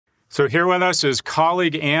So here with us is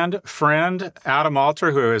colleague and friend Adam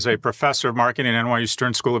Alter, who is a professor of marketing at NYU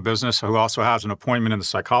Stern School of Business, who also has an appointment in the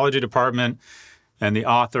psychology department and the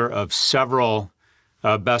author of several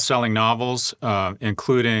best-selling novels,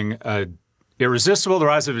 including Irresistible, The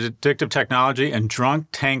Rise of Addictive Technology, and Drunk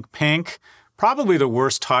Tank Pink, probably the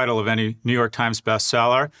worst title of any New York Times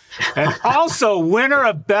bestseller, and also winner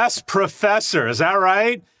of Best Professor. Is that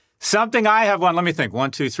right? Something I have won, let me think,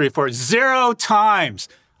 1, 2, 3, 4, 0 times.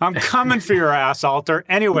 I'm coming for your ass, Alter.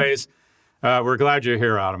 Anyways, we're glad you're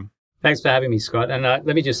here, Adam. Thanks for having me, Scott. And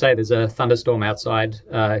let me just say, there's a thunderstorm outside.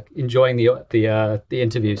 Enjoying the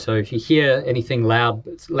interview. So if you hear anything loud,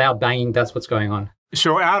 it's loud banging. That's what's going on.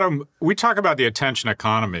 So, Adam, we talk about the attention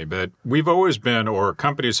economy, but we've always been, or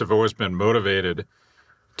companies have always been motivated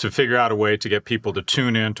to figure out a way to get people to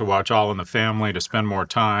tune in, to watch All in the Family, to spend more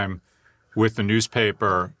time with the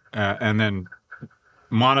newspaper, and then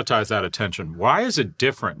monetize that attention. Why is it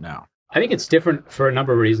different now? I think it's different for a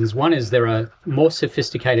number of reasons. One is there are more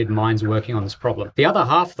sophisticated minds working on this problem. The other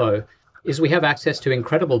half, though, is we have access to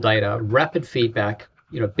incredible data, rapid feedback,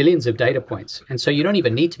 billions of data points. And so you don't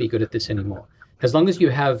even need to be good at this anymore. As long as you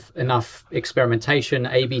have enough experimentation,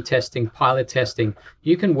 A/B testing, pilot testing,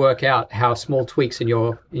 you can work out how small tweaks in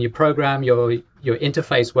your program, your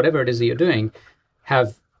interface, whatever it is that you're doing,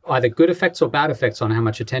 have either good effects or bad effects on how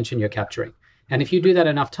much attention you're capturing. And if you do that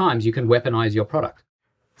enough times, you can weaponize your product.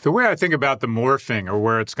 The way I think about the morphing, or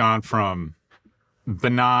where it's gone from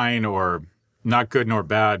benign or not good nor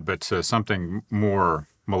bad, but to something more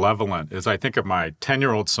malevolent, is I think of my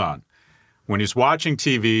 10-year-old son. When he's watching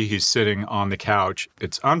TV, he's sitting on the couch.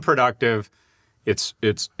 It's unproductive, it's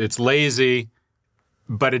lazy,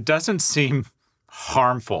 but it doesn't seem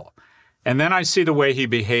harmful. And then I see the way he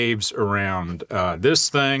behaves around this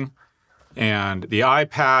thing and the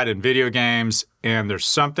iPad and video games, and there's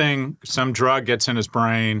some drug gets in his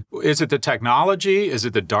brain. Is it the technology? Is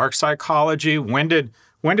it the dark psychology? When did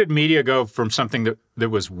media go from something that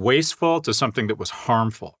was wasteful to something that was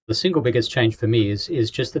harmful? The single biggest change for me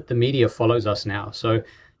is just that the media follows us now. So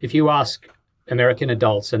if you ask American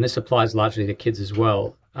adults, and this applies largely to kids as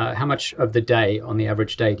well, how much of the day, on the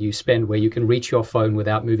average day, do you spend where you can reach your phone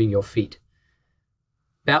without moving your feet?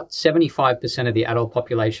 About 75% of the adult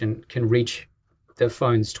population can reach their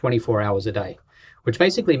phones 24 hours a day, which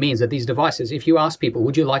basically means that these devices, if you ask people,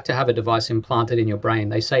 would you like to have a device implanted in your brain?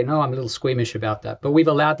 They say, no, I'm a little squeamish about that. But we've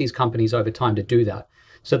allowed these companies over time to do that.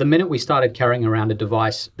 So the minute we started carrying around a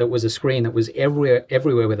device that was a screen that was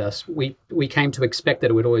everywhere with us, we came to expect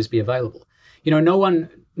that it would always be available. No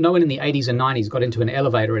one in the 80s and 90s got into an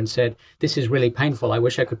elevator and said, this is really painful. I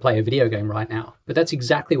wish I could play a video game right now. But that's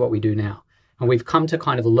exactly what we do now. And we've come to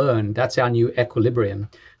kind of learn, that's our new equilibrium,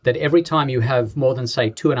 that every time you have more than,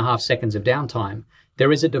 say, 2.5 seconds of downtime,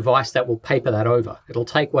 there is a device that will paper that over. It'll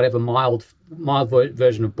take whatever mild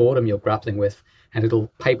version of boredom you're grappling with, and it'll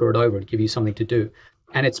paper it over and give you something to do.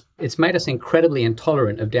 And it's made us incredibly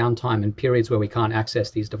intolerant of downtime and periods where we can't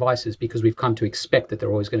access these devices because we've come to expect that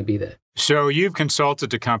they're always going to be there. So you've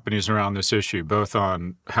consulted to companies around this issue, both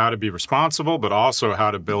on how to be responsible, but also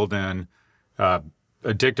how to build in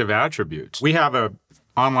addictive attributes. We have a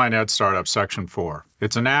online ed startup, Section 4.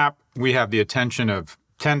 It's an app. We have the attention of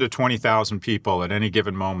 10 to 20,000 people at any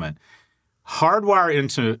given moment. Hardwire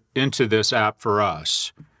into this app for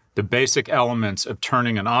us the basic elements of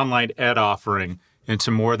turning an online ed offering into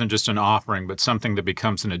more than just an offering, but something that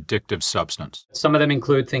becomes an addictive substance. Some of them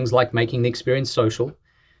include things like making the experience social.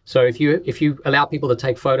 So if you allow people to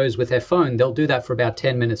take photos with their phone, they'll do that for about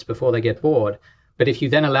 10 minutes before they get bored. But if you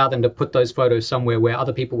then allow them to put those photos somewhere where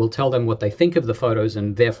other people will tell them what they think of the photos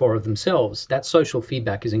and therefore of themselves, that social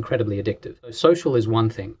feedback is incredibly addictive. So social is one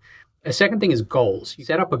thing. A second thing is goals. You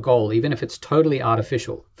set up a goal, even if it's totally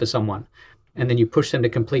artificial for someone, and then you push them to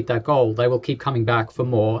complete that goal, they will keep coming back for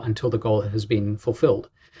more until the goal has been fulfilled.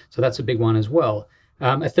 So that's a big one as well.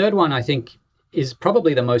 A third one, I think, is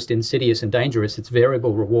probably the most insidious and dangerous. It's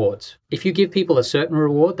variable rewards. If you give people a certain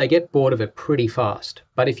reward, they get bored of it pretty fast.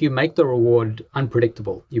 But if you make the reward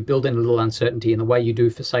unpredictable, you build in a little uncertainty in the way you do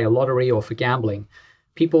for, say, a lottery or for gambling,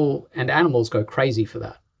 people and animals go crazy for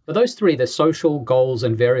that. But those three, the social, goals,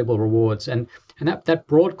 and variable rewards, and that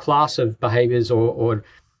broad class of behaviors or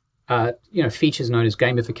features known as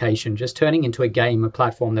gamification, just turning into a game, a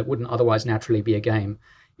platform that wouldn't otherwise naturally be a game,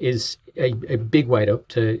 is a big way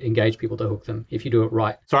to engage people, to hook them, if you do it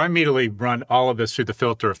right. So I immediately run all of this through the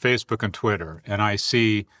filter of Facebook and Twitter, and I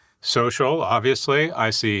see social, obviously. I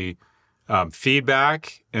see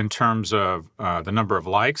feedback in terms of the number of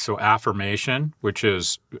likes, so affirmation, which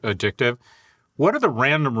is addictive. What are the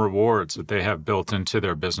random rewards that they have built into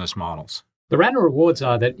their business models? The random rewards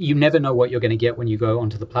are that you never know what you're going to get when you go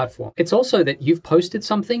onto the platform. It's also that you've posted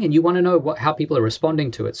something and you want to know how people are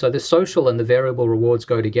responding to it. So the social and the variable rewards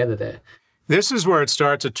go together there. This is where it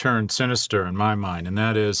starts to turn sinister in my mind, and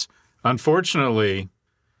that is, unfortunately,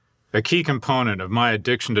 a key component of my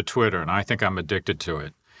addiction to Twitter, and I think I'm addicted to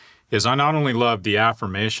it, is I not only love the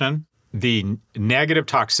affirmation, the negative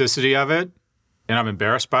toxicity of it, and I'm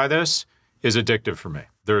embarrassed by this, is addictive for me.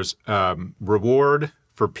 There's reward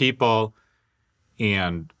for people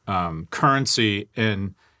and currency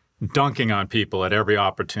in dunking on people at every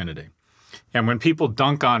opportunity. And when people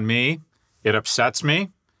dunk on me, it upsets me,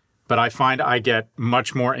 but I find I get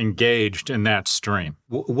much more engaged in that stream.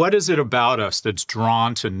 What is it about us that's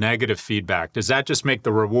drawn to negative feedback? Does that just make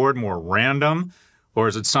the reward more random, or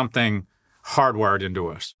is it something hardwired into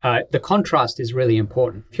us? The contrast is really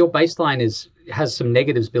important. If your baseline has some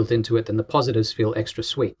negatives built into it, then the positives feel extra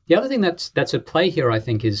sweet. The other thing that's at play here, I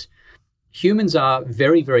think, is humans are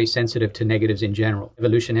very, very sensitive to negatives in general.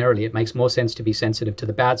 Evolutionarily, it makes more sense to be sensitive to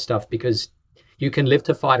the bad stuff because you can live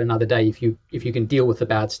to fight another day if you can deal with the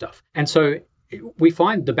bad stuff. And so we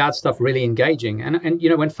find the bad stuff really engaging. And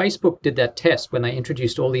when Facebook did that test, when they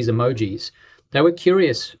introduced all these emojis, they were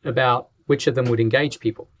curious about which of them would engage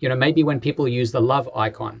people. Maybe when people use the love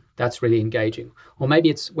icon, that's really engaging. Or maybe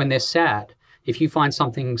it's when they're sad. If you find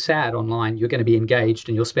something sad online, you're going to be engaged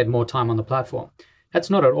and you'll spend more time on the platform. That's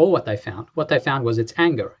not at all what they found. What they found was it's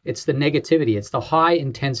anger. It's the negativity. It's the high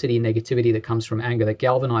intensity negativity that comes from anger that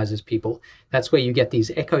galvanizes people. That's where you get these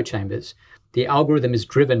echo chambers. The algorithm is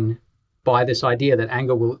driven by this idea that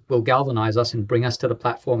anger will galvanize us and bring us to the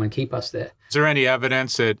platform and keep us there. Is there any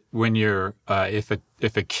evidence that when you're, if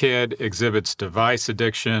a kid exhibits device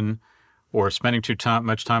addiction or spending too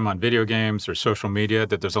much time on video games or social media,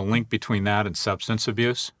 that there's a link between that and substance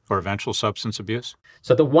abuse or eventual substance abuse?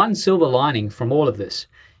 So the one silver lining from all of this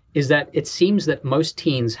is that it seems that most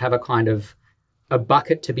teens have a kind of a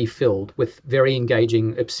bucket to be filled with very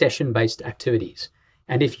engaging obsession-based activities.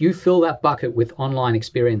 And if you fill that bucket with online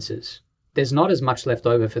experiences, there's not as much left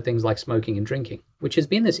over for things like smoking and drinking, which has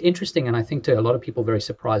been this interesting and I think to a lot of people very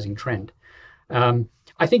surprising trend.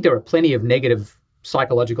 I think there are plenty of negative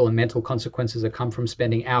psychological and mental consequences that come from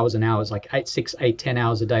spending hours and hours, like 6, 8, 10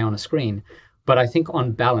 hours a day on a screen. But I think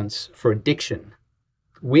on balance for addiction,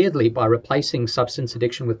 weirdly, by replacing substance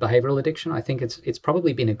addiction with behavioral addiction, I think it's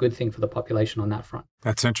probably been a good thing for the population on that front.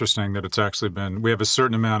 That's interesting that it's actually been, we have a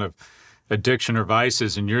certain amount of addiction or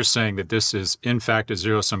vices, and you're saying that this is, in fact, a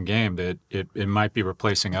zero-sum game, that it might be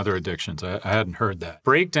replacing other addictions. I hadn't heard that.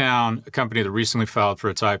 Break down a company that recently filed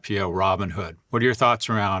for its IPO, Robinhood. What are your thoughts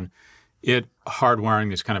around it hardwiring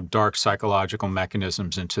these kind of dark psychological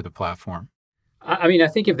mechanisms into the platform? I mean, I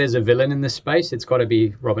think if there's a villain in this space, it's got to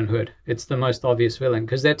be Robinhood. It's the most obvious villain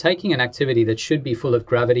because they're taking an activity that should be full of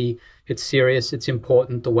gravity. It's serious. It's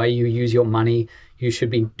important. The way you use your money, you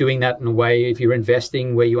should be doing that in a way, if you're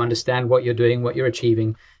investing, where you understand what you're doing, what you're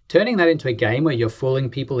achieving. Turning that into a game where you're fooling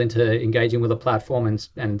people into engaging with a platform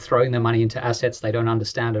and throwing their money into assets they don't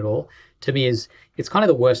understand at all, to me it's kind of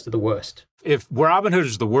the worst of the worst. If Robinhood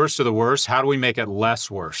is the worst of the worst, how do we make it less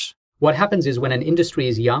worse? What happens is when an industry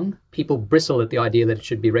is young, people bristle at the idea that it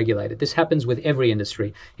should be regulated. This happens with every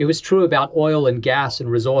industry. It was true about oil and gas and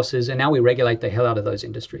resources, and now we regulate the hell out of those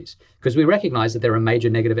industries because we recognize that there are major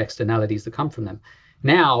negative externalities that come from them.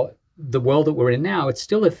 Now, the world that we're in now, it's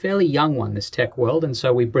still a fairly young one, this tech world, and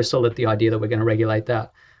so we bristle at the idea that we're going to regulate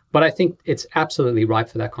that. But I think it's absolutely ripe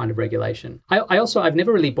for that kind of regulation. I've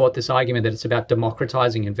never really bought this argument that it's about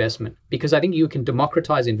democratizing investment, because I think you can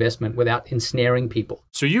democratize investment without ensnaring people.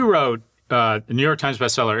 So you wrote the New York Times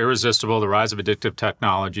bestseller, Irresistible, The Rise of Addictive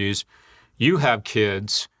Technologies. You have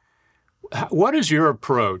kids. What is your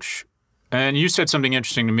approach? And you said something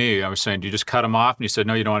interesting to me. I was saying, do you just cut them off? And you said,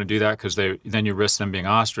 no, you don't want to do that because then you risk them being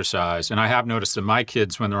ostracized. And I have noticed that my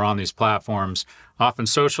kids, when they're on these platforms, often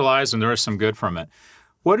socialize, and there is some good from it.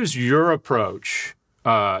 What is your approach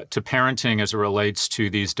to parenting as it relates to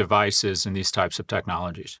these devices and these types of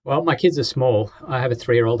technologies? Well, my kids are small. I have a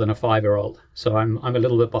 3-year-old and a 5-year-old. So I'm a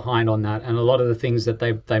little bit behind on that. And a lot of the things that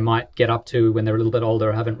they might get up to when they're a little bit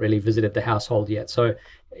older haven't really visited the household yet. So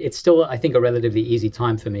it's still, I think, a relatively easy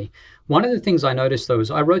time for me. One of the things I noticed, though,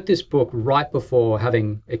 is I wrote this book right before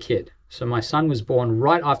having a kid. So my son was born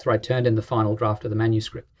right after I turned in the final draft of the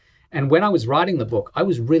manuscript. And when I was writing the book, I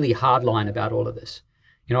was really hardline about all of this.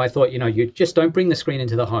 I thought, you just don't bring the screen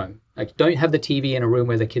into the home. Like, don't have the TV in a room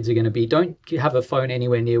where the kids are going to be. Don't have a phone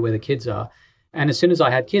anywhere near where the kids are. And as soon as I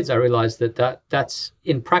had kids, I realized that's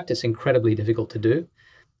in practice incredibly difficult to do.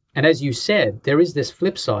 And as you said, there is this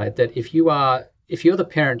flip side that if you're the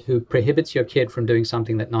parent who prohibits your kid from doing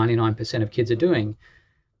something that 99% of kids are doing,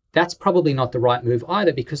 that's probably not the right move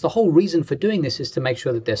either, because the whole reason for doing this is to make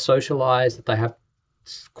sure that they're socialized, that they have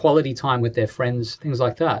quality time with their friends, things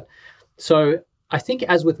like that. So I think,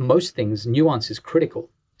 as with most things, nuance is critical.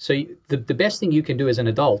 So the best thing you can do as an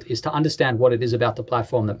adult is to understand what it is about the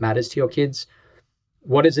platform that matters to your kids.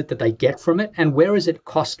 What is it that they get from it? And where is it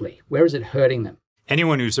costly? Where is it hurting them?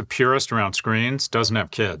 Anyone who's a purist around screens doesn't have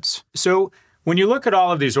kids. So when you look at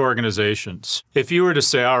all of these organizations, if you were to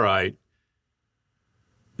say, all right,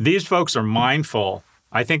 these folks are mindful,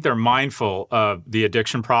 I think they're mindful of the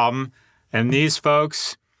addiction problem, and these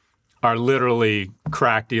folks are literally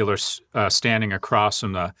crack dealers standing across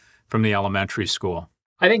from the elementary school.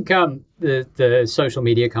 I think the social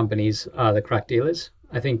media companies are the crack dealers.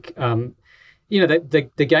 I think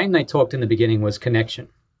the game they talked in the beginning was connection,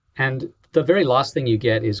 and the very last thing you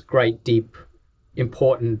get is great, deep,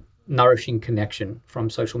 important, nourishing connection from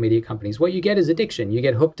social media companies. What you get is addiction. You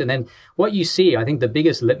get hooked, and then what you see, I think the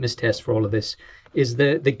biggest litmus test for all of this is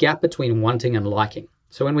the gap between wanting and liking.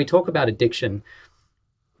 So when we talk about addiction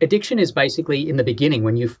is basically, in the beginning,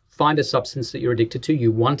 when you find a substance that you're addicted to,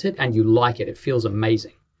 you want it and you like it. It feels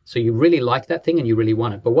amazing. So you really like that thing and you really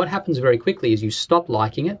want it. But what happens very quickly is you stop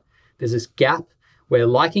liking it. There's this gap where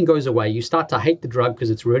liking goes away. You start to hate the drug because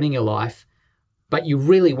it's ruining your life, but you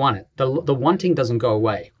really want it. The wanting doesn't go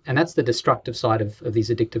away. And that's the destructive side of these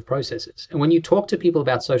addictive processes. And when you talk to people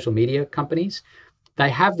about social media companies, they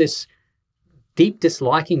have this deep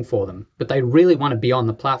disliking for them, but they really want to be on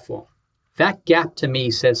the platform. That gap to me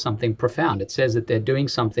says something profound. It says that they're doing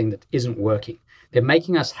something that isn't working. They're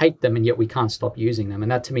making us hate them, and yet we can't stop using them.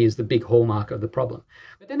 And that to me is the big hallmark of the problem.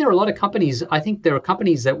 But then there are a lot of companies, I think there are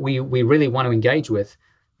companies that we really want to engage with,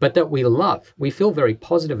 but that we love. We feel very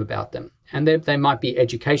positive about them. And they might be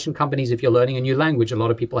education companies. If you're learning a new language, a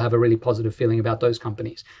lot of people have a really positive feeling about those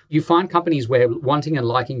companies. You find companies where wanting and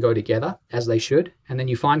liking go together, as they should. And then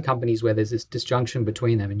you find companies where there's this disjunction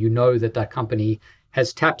between them. And you know that that company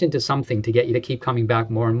has tapped into something to get you to keep coming back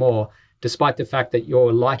more and more, despite the fact that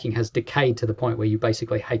your liking has decayed to the point where you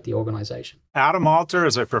basically hate the organization. Adam Alter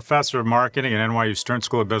is a professor of marketing at NYU Stern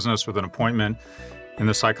School of Business with an appointment in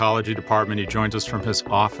the psychology department. He joins us from his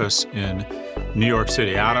office in New York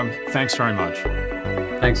City. Adam, thanks very much.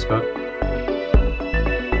 Thanks, Scott.